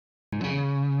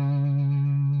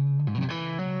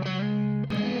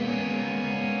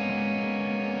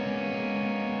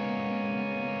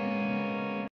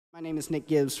My name is Nick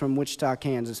Gibbs from Wichita,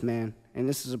 Kansas, man. And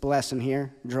this is a blessing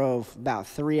here. Drove about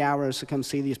 3 hours to come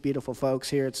see these beautiful folks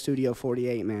here at Studio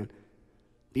 48, man.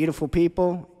 Beautiful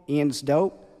people. Ian's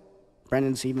dope.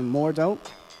 Brendan's even more dope.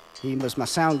 He was my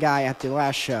sound guy at the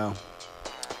last show.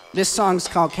 This song's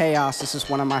called Chaos. This is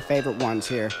one of my favorite ones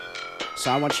here.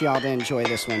 So I want you all to enjoy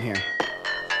this one here.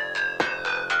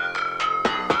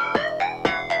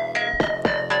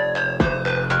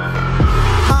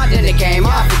 In the game,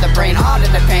 off with the brain, hard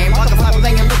in the pain. Walk a flap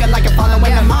thing and looking like a fallen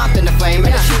when I'm moth in the flame.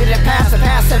 And I shoot it past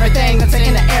everything that's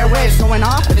in the airwaves going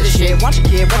off with this shit. Watch a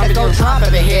kid with a go drop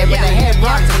of a head with a head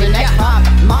rock to the neck pop.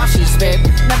 Marshy spit,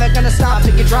 never gonna stop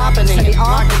till you drop in the head.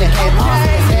 Arc in the head, off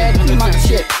in the head, keep on the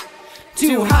shit.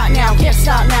 Too hot now, can't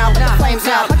stop now, with the flames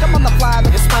out. Like I'm on the fly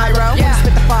like a Spyro. Yeah,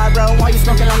 spit the pyro while you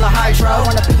smoking on the hydro.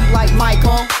 Wanna be like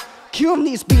Michael. Cue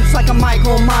these beats like a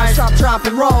Michael Myers. Stop, drop,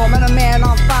 and roll. Man, a man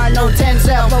on fire, no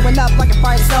Denzel. Blowing up like a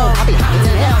fire stove. I'll be hot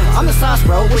as hell. I'm the sauce,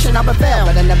 bro, wishing I prevail.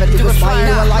 But I never do what's fine.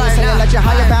 You a liar saying that you're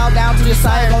higher. Bow down to your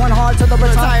side, going hard to the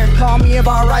retire. Call me a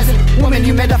bar rising woman,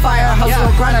 you made a fire. Hustle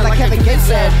grinding like Kevin Gibbs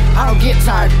said. I don't get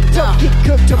tired. Don't get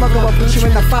cooked tomorrow. I'll put you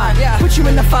in the fire. Put you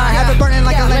in the fire. Have it burning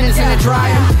like a Lennon's in a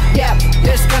dryer. Yeah,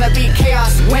 there's gonna be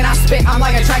chaos. When I spit, I'm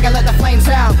like a dragon, let the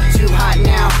flames out. Too hot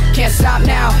now, can't stop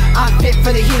now. I'm fit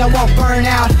for the heat, I won't burn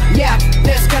out. Yeah,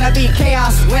 there's gonna be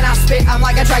chaos. When I spit, I'm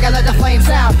like a dragon, let the flames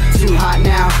out. Too hot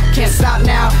now, can't stop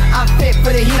now. I'm fit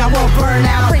for the heat, I won't burn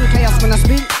out. Bring chaos when I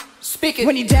speak. Speaking.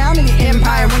 When you're down in the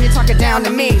empire, when you're talking down to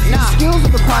me, skills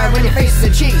are required when your face is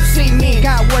a cheat. See me,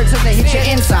 got words that they hit your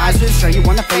insides. Just sure you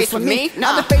wanna face with me?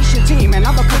 Nah, the face your team, and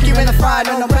I'ma cook you in the fry,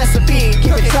 no recipe.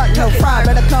 Keep it tucked, no fry,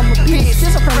 better come with peace.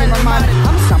 Just a friendly reminder,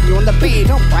 I'ma stop you on the beat.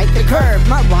 Don't bite the curve,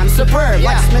 my rhyme's superb,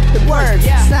 like Smith the words.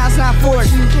 Style's not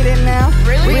forged, you get it now?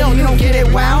 Really? You don't get it,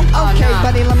 wow? Okay,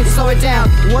 buddy, let me slow it down.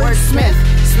 Wordsmith,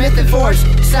 Smith and forged.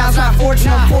 Style's not forged,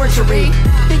 no forgery.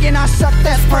 Thinking I suck,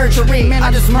 that's perjury. Man,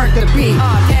 I just murked the beat.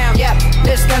 Damn. Yep,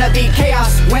 there's gonna be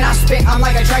chaos. When I spit, I'm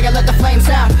like a dragon, let the flames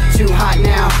out. Too hot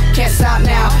now, can't stop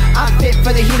now. I'm fit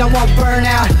for the heat, I won't burn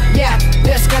out. Yeah,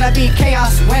 there's gonna be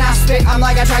chaos. When I spit, I'm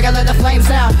like a dragon, let the flames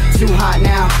out. Too hot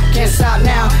now, can't stop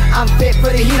now. I'm fit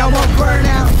for the heat, I won't burn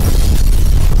out.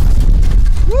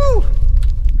 Woo!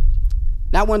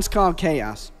 That one's called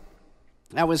Chaos.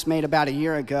 That was made about a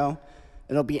year ago.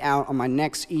 It'll be out on my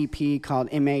next EP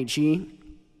called MAG,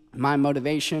 My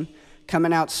Motivation.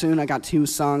 Coming out soon. I got 2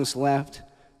 songs left.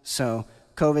 So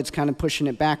COVID's kind of pushing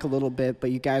it back a little bit,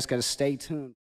 but you guys got to stay tuned.